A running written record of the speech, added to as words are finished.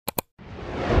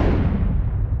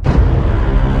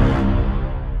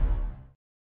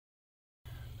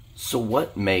So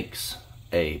what makes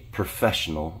a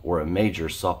professional or a major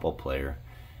softball player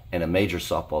and a major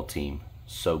softball team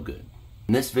so good?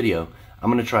 In this video,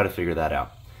 I'm going to try to figure that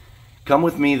out. Come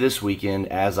with me this weekend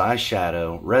as I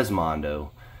shadow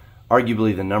Resmondo,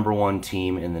 arguably the #1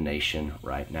 team in the nation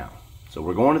right now. So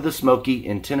we're going to the Smoky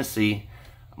in Tennessee.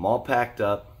 I'm all packed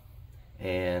up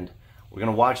and we're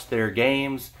going to watch their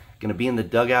games, going to be in the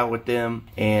dugout with them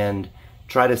and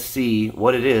try to see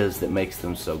what it is that makes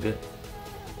them so good.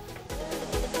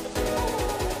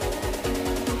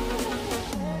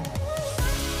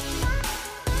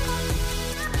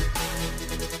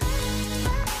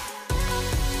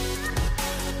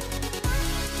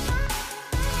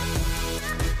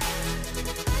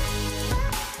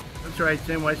 That's right,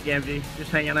 Tim West Gamgee, just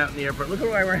hanging out in the airport. Look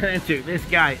who I ran into. This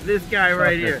guy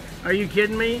right here. Are you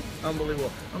kidding me?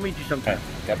 Unbelievable. I'll meet you sometime.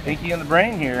 Got Pinky in the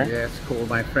brain here. Yes, cool,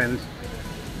 my friends.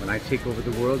 When I take over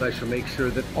the world, I shall make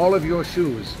sure that all of your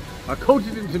shoes are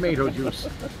coated in tomato juice.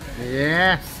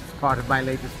 Yes, it's part of my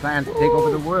latest plan to take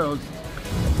over the world.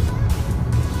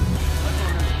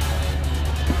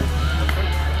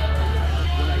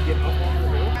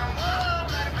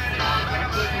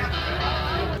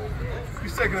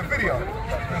 He's taking a video.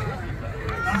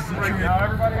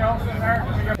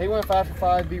 He went 5 for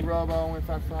 5, beat Robo, went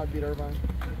 5 for 5, beat Irvine.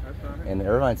 And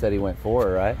Irvine said he went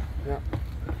 4, right? Yeah.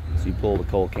 So you pulled a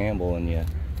Cole Campbell and you...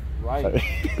 Right.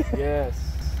 Yes.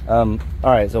 All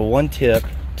right, so one tip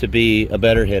to be a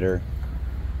better hitter.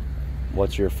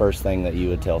 What's your first thing that you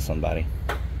would tell somebody?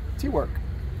 Tee work.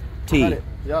 Tee. Cut it.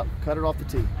 Yep, cut it off the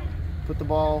tee. Put the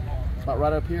ball about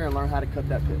right up here and learn how to cut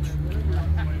that pitch.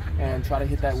 And try to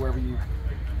hit that wherever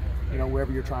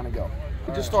wherever you're trying to go.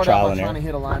 You just start out by trying to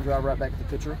hit a line drive right back at the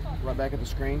pitcher, right back at the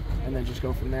screen, and then just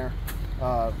go from there.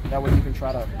 That way you can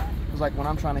try to, because like when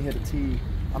I'm trying to hit a tee,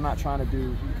 I'm not trying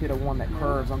to hit a one that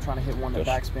curves, I'm trying to hit one that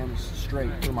backspins straight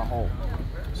through my hole.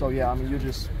 So yeah, I mean, you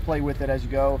just play with it as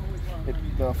you go.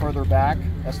 The further back,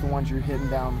 that's the ones you're hitting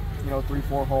down,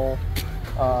 3-4 hole,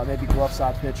 maybe glove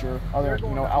side pitcher, other,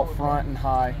 out front and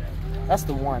high. That's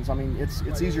the ones. I mean,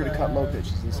 it's easier to cut low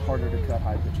pitches, it's harder to cut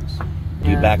high pitches. Do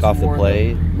you back off the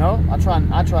plate? No, I try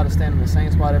to stand in the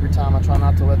same spot every time. I try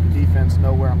not to let the defense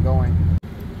know where I'm going.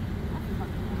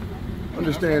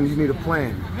 Understand you need a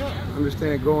plan.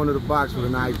 Understand going to the box with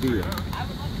an idea.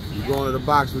 You go into the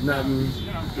box with nothing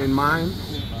in mind,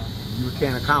 you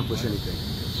can't accomplish anything.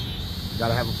 You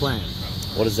gotta have a plan.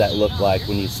 What does that look like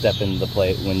when you step into the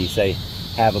plate? When you say,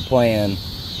 have a plan,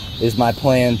 is my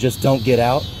plan just don't get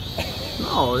out?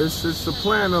 No, it's a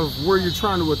plan of where you're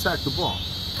trying to attack the ball.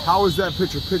 How is that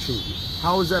pitcher pitching you?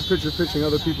 How is that pitcher pitching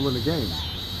other people in the game? You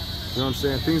know what I'm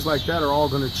saying? Things like that are all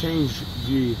going to change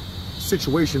the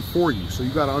situation for you. So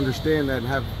you got to understand that and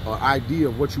have an idea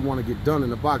of what you want to get done in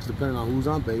the box, depending on who's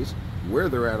on base, where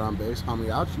they're at on base, how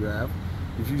many outs you have.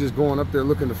 If you're just going up there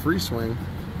looking to free swing,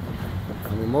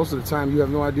 I mean, most of the time you have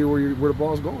no idea where the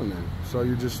ball's going then. So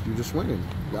you're just swinging.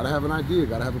 You got to have an idea.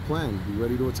 Got to have a plan. Be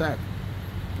ready to attack.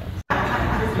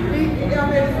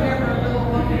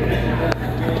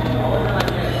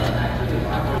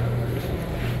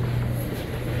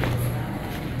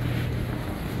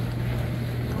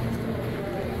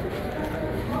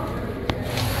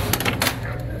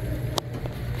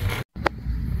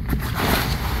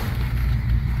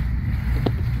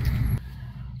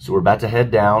 So we're about to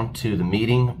head down to the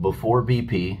meeting before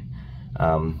BP.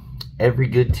 Every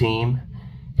good team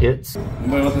hits.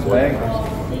 Anybody want this bag?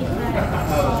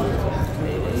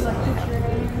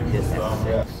 Hits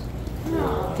at 6.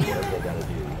 What they gotta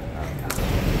do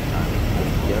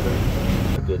together.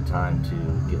 A good time to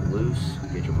get loose,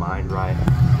 get your mind right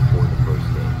before the first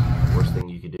game. Worst thing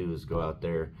you could do is go out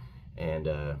there and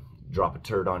drop a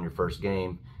turd on your first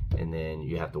game, and then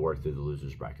you have to work through the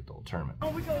loser's bracket the whole tournament.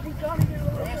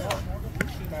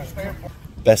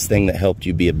 Best thing that helped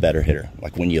you be a better hitter,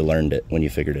 like when you learned it, when you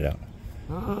figured it out?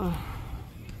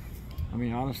 I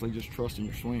mean, honestly, just trusting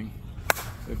your swing.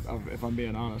 If I'm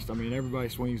being honest, I mean, everybody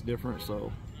swings different,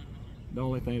 so the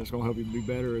only thing that's going to help you do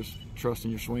better is trusting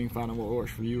your swing, finding what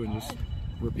works for you, and just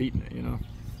repeating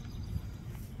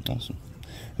it, Awesome.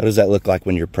 What does that look like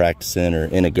when you're practicing or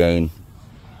in a game?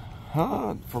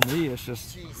 For me, it's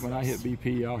just when I hit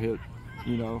BP, I'll hit,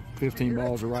 15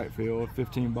 balls to right field,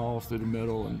 15 balls through the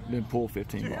middle, and then pull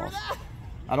 15 balls.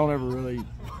 I don't ever really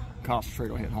concentrate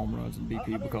on hitting home runs in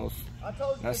BP because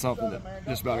that's something that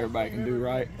just about everybody can do,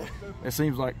 right? It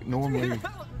seems like normally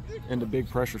in the big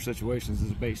pressure situations is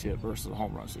a base hit versus a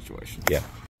home run situation. Yeah.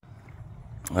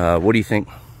 What do you think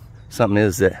something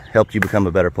is that helped you become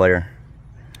a better player?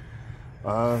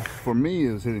 For me,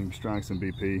 is hitting strikes in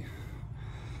BP,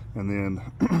 and then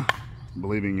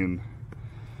believing in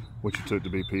what you took to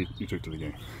BP, you took to the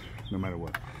game, no matter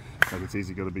what. Like, it's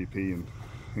easy to go to BP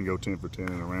and go 10 for 10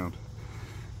 in a round,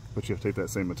 but you have to take that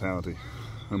same mentality,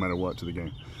 no matter what, to the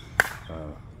game.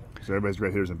 So everybody's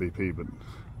great hitters in BP, but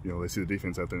you know, they see the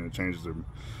defense out there and it changes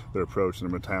their approach and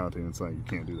their mentality, and it's like, you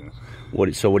can't do that.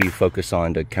 So what do you focus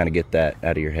on to kind of get that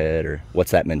out of your head, or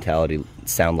what's that mentality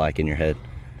sound like in your head?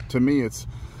 To me, it's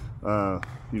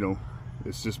you know,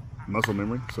 it's just muscle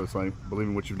memory. So it's like, believe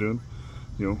in what you're doing,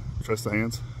 you know, trust the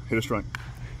hands, hit a strike.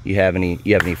 You have any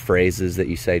phrases that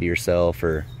you say to yourself,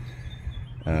 or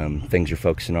things you're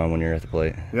focusing on when you're at the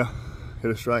plate? Yeah,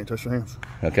 hit a strike, touch your hands.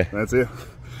 Okay, that's it.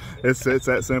 It's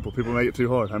that simple. People make it too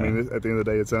hard. I mean, at the end of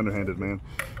the day, it's underhanded, man.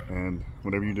 And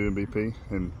whatever you do in BP,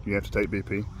 and you have to take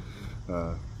BP,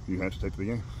 you have to take to the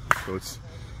game. So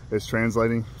it's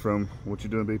translating from what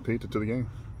you do in BP to the game.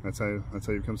 That's how you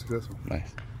become successful.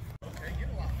 Nice.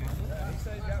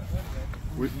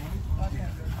 We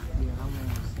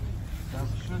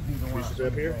should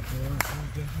up here.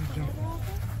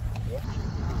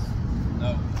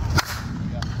 No.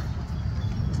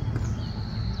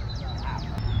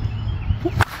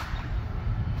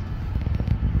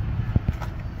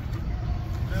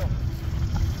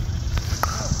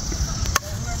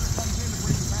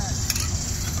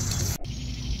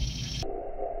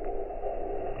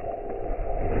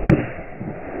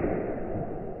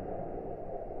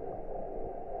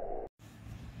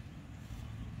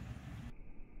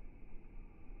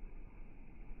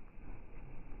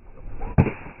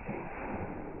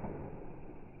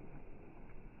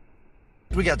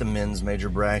 We got the men's major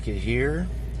bracket here,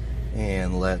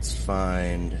 and let's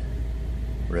find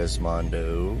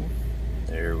Resmondo.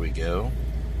 There we go.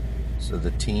 So the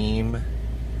team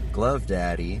Glove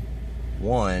Daddy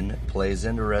 1 plays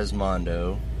into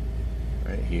Resmondo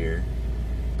right here,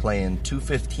 playing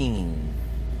 2:15.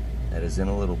 That is in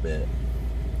a little bit.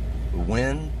 The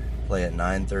win, play at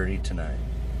 9:30 tonight.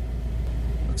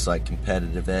 Looks like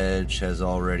Competitive Edge has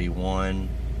already won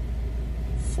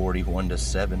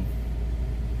 41-7.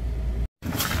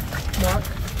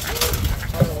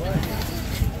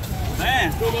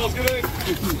 Man, football's good.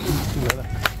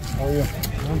 How are you?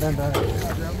 I'm done.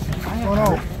 Oh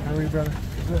no. How are you, brother?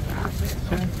 Good.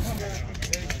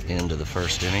 Into the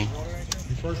first inning.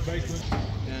 First baseman.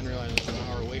 Didn't realize it was an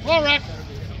hour away. Well, Rick.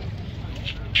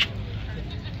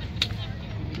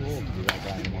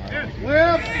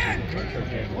 Whip.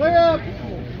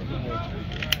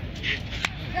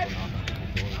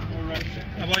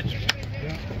 How about you?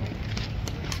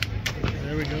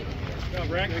 There we go. Go,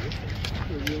 Brack.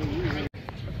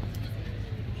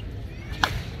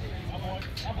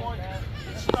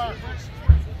 Start.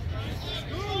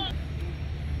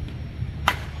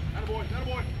 Attaboy,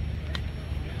 attaboy.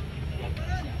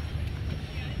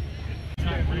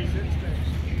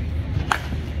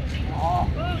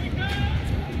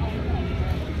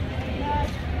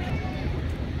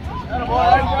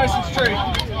 Attaboy, nice and straight.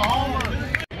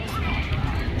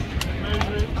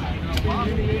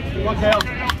 Look out.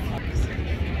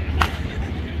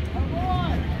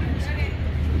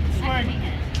 Swing.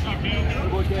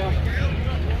 Look out.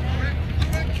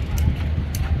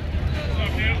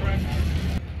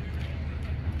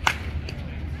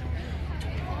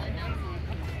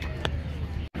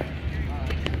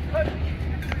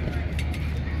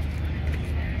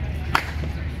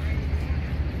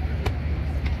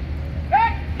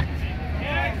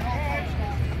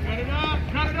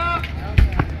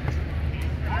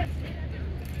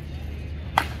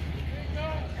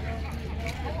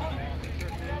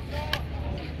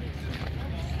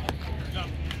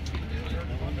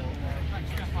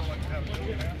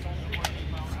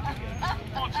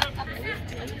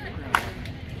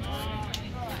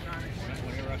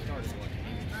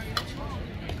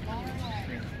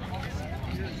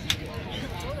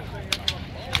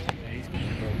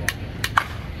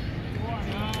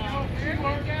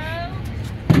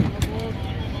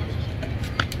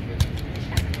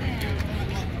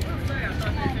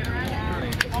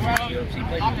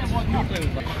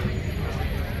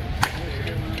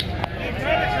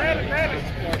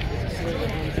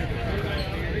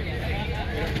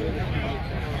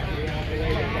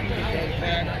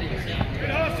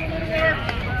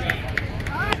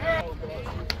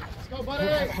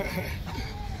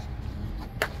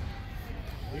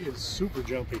 He is super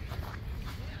jumpy.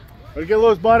 Ready to get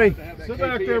loose, buddy. Sit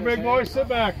back there, big boy. Sit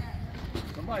back.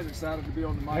 Somebody's excited to be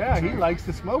on the mic. Yeah, he likes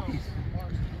the Smokies.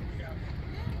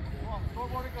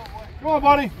 Come on,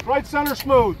 buddy. Right center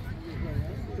smooth.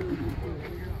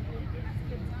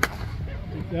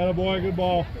 That a boy, good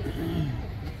ball.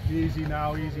 Easy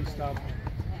now, easy stuff.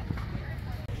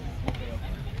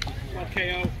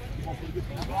 KO.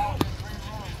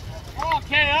 Oh,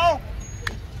 KO!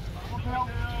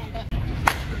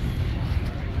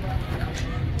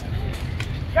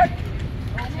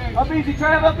 Up easy,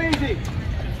 Trav, up easy.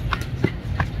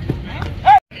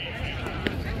 Hey!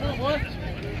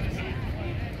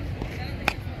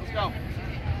 Let's go.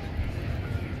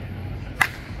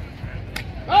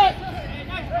 Hey!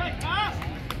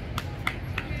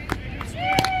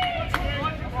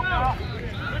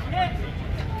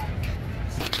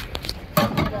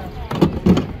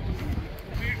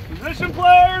 Position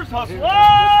players, hustle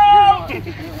out!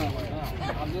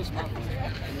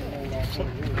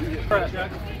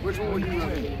 Which one would you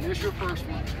rather? Miss your first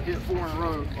one, hit 4 in a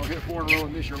row, or hit 4 in a row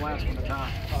and miss your last one at a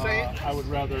time? I would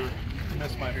rather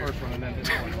miss my first one and then hit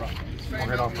 4 in a row. I'll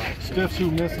hit off mine. Stiffs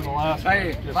who miss in the last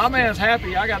Hey, one. my man's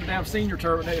happy. I got a damn senior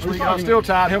tournament next week. I'm still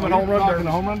tied him at home run derby.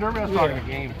 The home run derby? I was talking a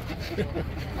game.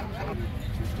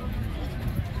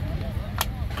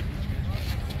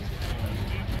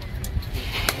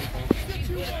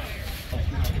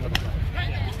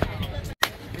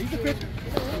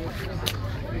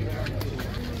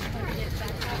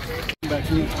 Back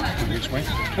to you. Which way?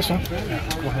 This one. Go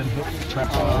ahead and hit the trap.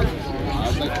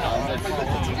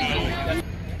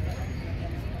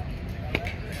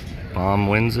 Bomb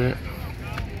wins it.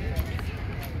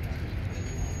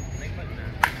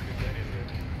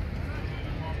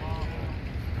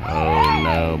 Oh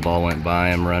no, ball went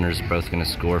by him. Runners are both going to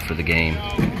score for the game.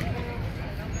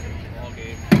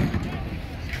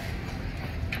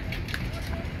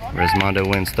 Resmondo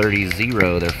wins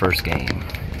 30-0 their first game.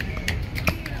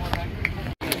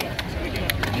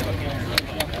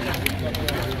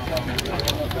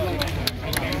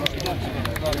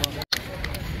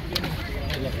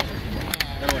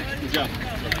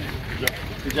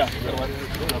 Good job.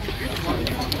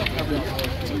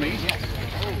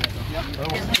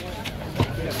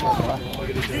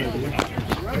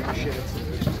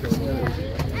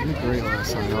 Great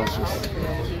last time.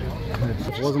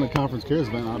 If it wasn't a conference kids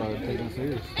event, I'd have taken it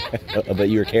serious. But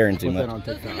you were caring too much. On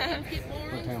TikTok.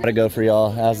 How'd it go for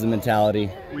y'all? How's the mentality?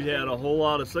 We had a whole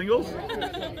lot of singles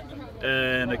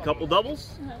and a couple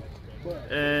doubles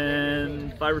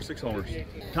and 5 or 6 homers.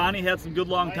 Connie had some good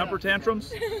long temper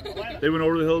tantrums. They went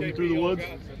over the hills and through the woods.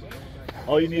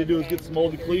 All you need to do is get some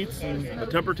moldy cleats and a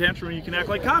temper tantrum and you can act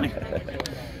like Connie.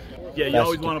 Yeah, you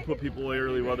always want to put people away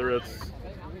early, whether it's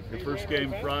your first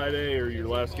game Friday or your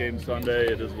last game Sunday.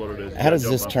 It is what it is. How does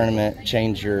this tournament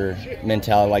change your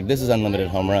mentality? Like, this is unlimited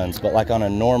home runs, but like on a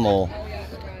normal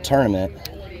tournament,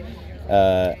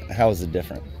 how is it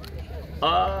different?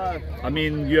 I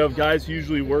mean, you have guys who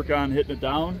usually work on hitting it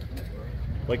down,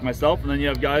 like myself, and then you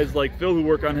have guys like Phil who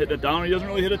work on hitting it down, and he doesn't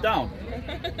really hit it down.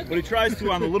 But he tries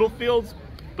to on the little fields,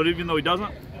 but even though he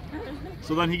doesn't,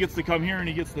 so then he gets to come here and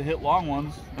he gets to hit long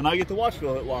ones, and I get to watch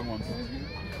Phil hit long ones.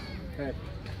 Okay.